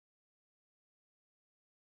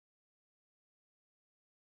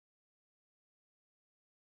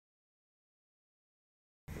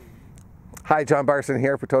Hi, John Barson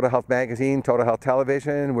here for Total Health Magazine, Total Health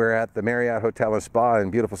Television. We're at the Marriott Hotel and Spa in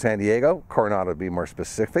beautiful San Diego, Coronado to be more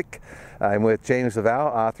specific. I'm with James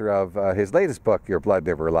LaValle, author of his latest book, Your Blood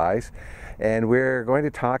Never Lies. And we're going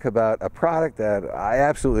to talk about a product that I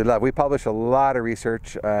absolutely love. We publish a lot of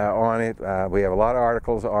research on it. We have a lot of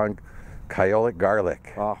articles on Kyolic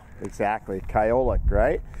garlic. Oh, exactly. Kyolic,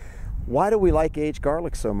 right? Why do we like aged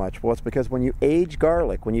garlic so much? Well, it's because when you age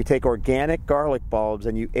garlic, when you take organic garlic bulbs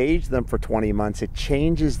and you age them for 20 months, it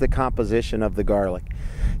changes the composition of the garlic.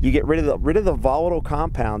 You get rid of the volatile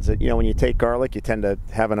compounds that, when you take garlic, you tend to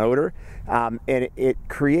have an odor. And it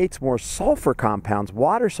creates more sulfur compounds,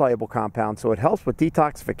 water-soluble compounds, so it helps with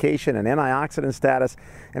detoxification and antioxidant status.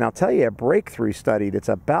 And I'll tell you, a breakthrough study that's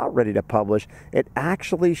about ready to publish, it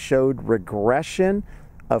actually showed regression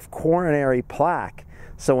of coronary plaque.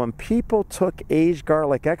 So when people took aged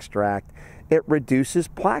garlic extract, it reduces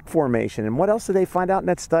plaque formation. And what else did they find out in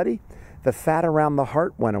that study? The fat around the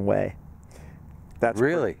heart went away. That's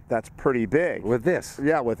pretty big. With this?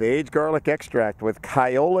 Yeah, with aged garlic extract, with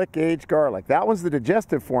Kyolic Aged Garlic. That one's the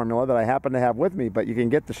digestive formula that I happen to have with me, but you can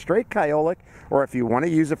get the straight Kyolic, or if you want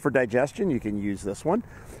to use it for digestion, you can use this one.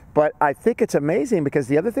 But I think it's amazing because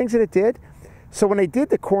the other things that it did, so when they did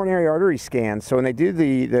the coronary artery scans, so when they do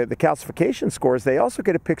the calcification scores, they also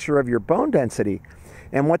get a picture of your bone density.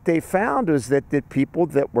 And what they found was that the people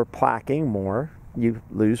that were plaquing more, you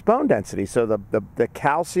lose bone density. So the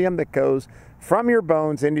calcium that goes from your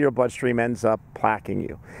bones into your bloodstream ends up plaquing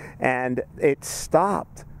you. And it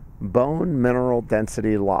stopped bone mineral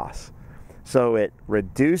density loss. So it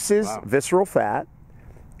reduces visceral fat.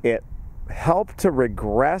 It helped to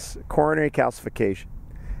regress coronary calcification.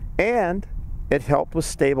 And it helped with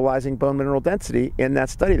stabilizing bone mineral density in that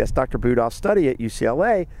study. That's Dr. Budoff's study at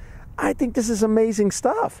UCLA. I think this is amazing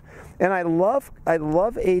stuff. And I love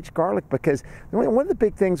aged garlic because one of the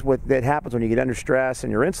big things that happens when you get under stress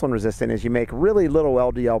and you're insulin resistant is you make really little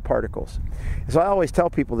LDL particles. So I always tell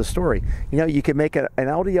people the story. You can make an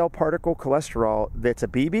LDL particle cholesterol that's a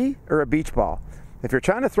BB or a beach ball. If you're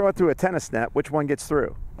trying to throw it through a tennis net, which one gets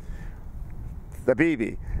through? The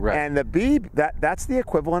BB. Right. And the BB, that's the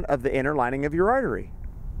equivalent of the inner lining of your artery,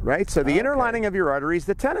 right? So the inner lining of your artery is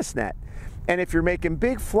the tennis net. And if you're making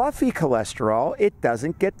big fluffy cholesterol, it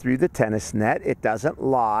doesn't get through the tennis net, it doesn't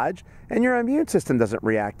lodge, and your immune system doesn't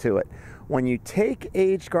react to it. When you take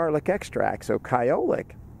aged garlic extract, so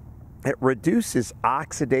Kyolic, it reduces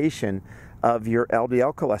oxidation of your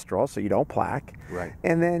LDL cholesterol so you don't plaque. Right.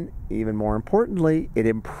 And then even more importantly, it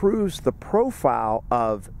improves the profile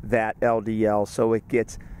of that LDL so it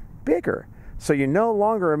gets bigger. So you no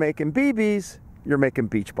longer are making BBs, you're making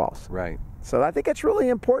beach balls. Right. So I think it's really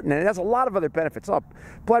important, and it has a lot of other benefits.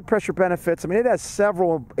 Blood pressure benefits. I mean, it has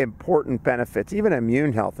several important benefits, even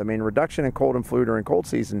immune health. I mean, reduction in cold and flu during cold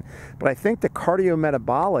season. But I think the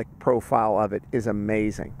cardiometabolic profile of it is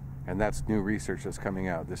amazing. And that's new research that's coming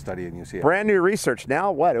out, this study in UCLA. Brand new research.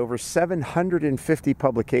 Now what? Over 750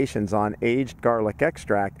 publications on aged garlic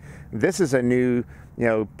extract. This is a new,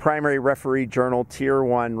 primary referee journal tier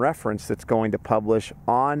 1 reference that's going to publish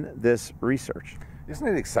on this research. Isn't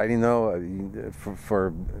it exciting though?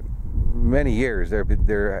 For many years,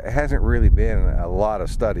 there hasn't really been a lot of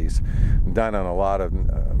studies done on a lot of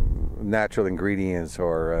natural ingredients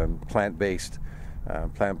or plant-based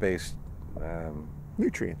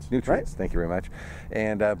nutrients. Right? Thank you very much.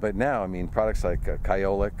 And but now, I mean, products like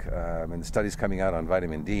Kyolic and studies coming out on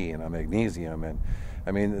vitamin D and on magnesium, and I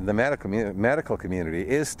mean, the medical community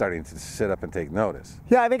is starting to sit up and take notice.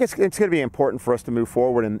 Yeah, I think it's going to be important for us to move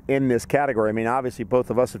forward in this category. I mean, obviously, both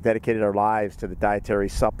of us have dedicated our lives to the dietary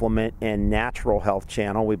supplement and natural health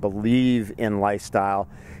channel. We believe in lifestyle.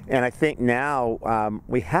 And I think now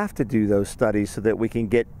we have to do those studies so that we can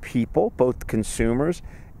get people, both consumers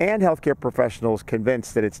and healthcare professionals,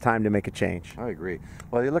 convinced that it's time to make a change. I agree.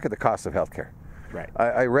 Well, you look at the cost of healthcare. Right.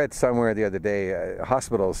 I read somewhere the other day,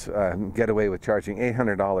 hospitals get away with charging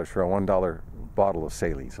 $800 for a $1 bottle of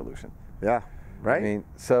saline solution. Yeah, right. I mean,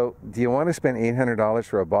 so do you want to spend $800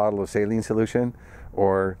 for a bottle of saline solution,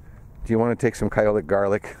 or do you want to take some Kyolic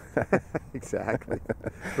garlic? Exactly.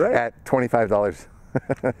 Right. At $25.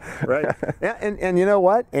 Right. Yeah, and you know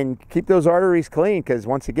what? And keep those arteries clean, because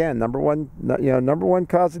once again, number one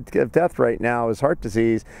cause of death right now is heart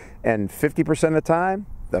disease, and 50% of the time,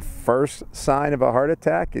 the first sign of a heart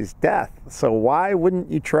attack is death. So why wouldn't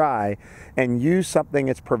you try and use something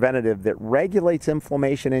that's preventative, that regulates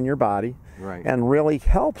inflammation in your body, right, and really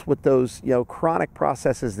helps with those chronic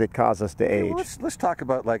processes that cause us to age? Let's talk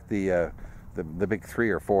about like the the big 3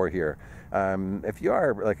 or 4 here. If you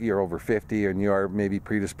are like you're over 50 and you are maybe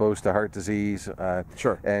predisposed to heart disease,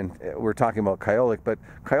 sure. And we're talking about Kyolic, but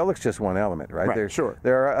Kyolic's just one element, right? Right, sure.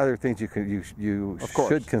 There are other things you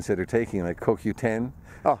should consider taking, like CoQ10.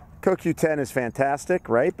 Oh, CoQ10 is fantastic,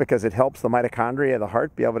 right? Because it helps the mitochondria of the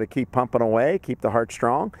heart be able to keep pumping away, keep the heart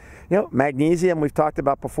strong. You know, magnesium we've talked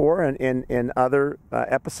about before in other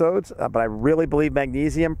episodes, but I really believe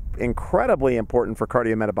magnesium, incredibly important for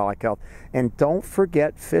cardiometabolic health. And don't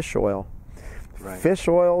forget fish oil. Right. Fish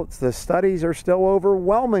oil, the studies are still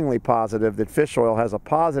overwhelmingly positive that fish oil has a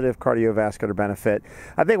positive cardiovascular benefit.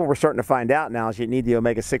 I think what we're starting to find out now is you need the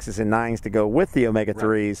omega-6s and 9s to go with the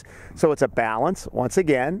omega-3s. Right. So it's a balance, once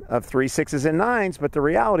again, of 3, 6s, and 9s, but the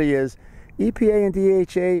reality is EPA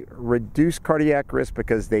and DHA reduce cardiac risk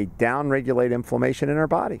because they downregulate inflammation in our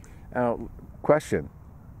body. Now, question,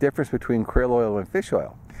 difference between krill oil and fish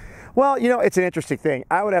oil? Well, you know, it's an interesting thing.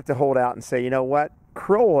 I would have to hold out and say, you know what?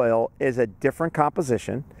 Krill oil is a different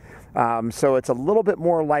composition, so it's a little bit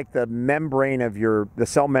more like the membrane of the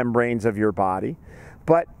cell membranes of your body,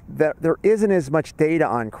 but there isn't as much data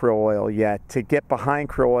on krill oil yet to get behind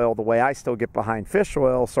krill oil the way I still get behind fish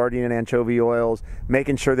oil, sardine and anchovy oils,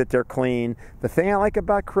 making sure that they're clean. The thing I like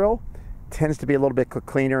about krill tends to be a little bit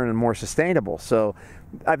cleaner and more sustainable. So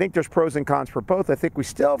I think there's pros and cons for both. I think we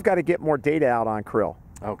still have got to get more data out on krill.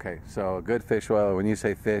 Okay, so a good fish oil. When you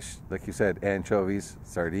say fish, like you said, anchovies,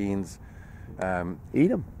 sardines. Eat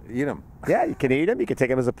them. Eat them. Yeah, you can eat them. You can take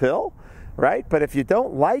them as a pill, right? But if you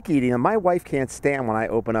don't like eating them, my wife can't stand when I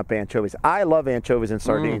open up anchovies. I love anchovies and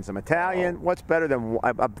sardines. I'm Italian. Oh. What's better than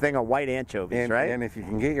a thing of white anchovies, right? And if you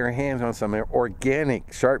can get your hands on some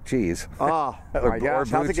organic sharp cheese. Oh, my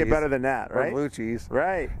gosh. How's it get better than that, right? Or blue cheese.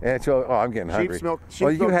 Right. Anchovy. Oh, I'm getting hungry. Sheep's milk.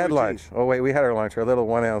 Well, you had lunch. Oh, wait, we had our lunch. Our little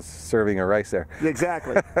 1-ounce serving of rice there.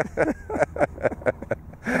 Exactly.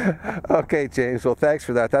 Okay, James. Well, thanks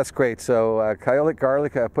for that. That's great. So, Kyolic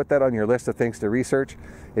Garlic, put that on your list of things to research.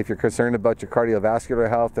 If you're concerned about your cardiovascular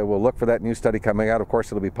health, we'll look for that new study coming out. Of course,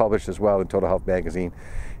 it'll be published as well in Total Health magazine.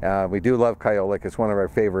 We do love Kyolic. It's one of our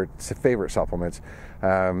favorite supplements.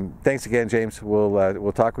 Thanks again, James.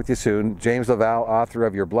 We'll talk with you soon. James LaValle, author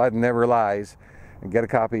of Your Blood Never Lies, and get a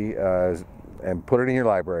copy and put it in your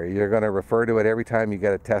library. You're going to refer to it every time you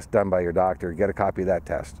get a test done by your doctor. Get a copy of that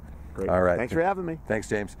test. Great. All right. Thanks for having me. Thanks,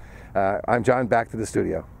 James. I'm John, back to the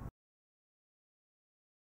studio.